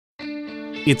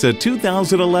It's a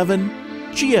 2011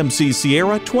 GMC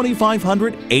Sierra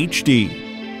 2500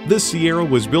 HD. This Sierra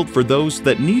was built for those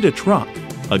that need a truck,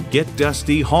 a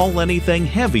get-dusty, haul-anything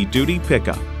heavy-duty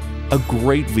pickup. A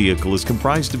great vehicle is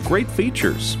comprised of great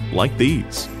features like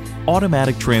these: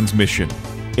 automatic transmission,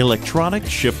 electronic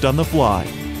shift-on-the-fly,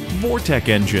 Vortec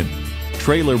engine,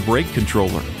 trailer brake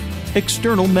controller,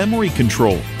 external memory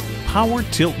control, power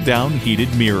tilt-down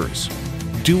heated mirrors,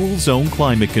 dual-zone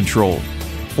climate control,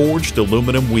 forged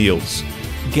aluminum wheels,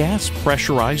 gas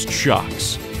pressurized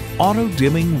shocks,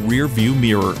 auto-dimming rear-view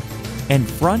mirror, and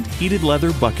front heated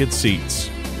leather bucket seats.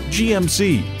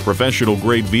 GMC,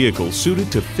 professional-grade vehicle suited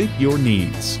to fit your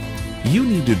needs. You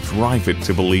need to drive it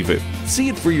to believe it. See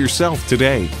it for yourself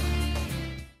today.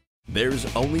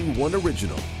 There's only one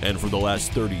original, and for the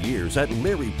last 30 years at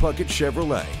Mary Puckett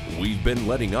Chevrolet, we've been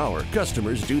letting our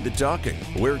customers do the talking.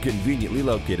 We're conveniently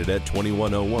located at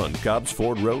 2101 Cobbs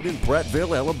Ford Road in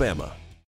Prattville, Alabama.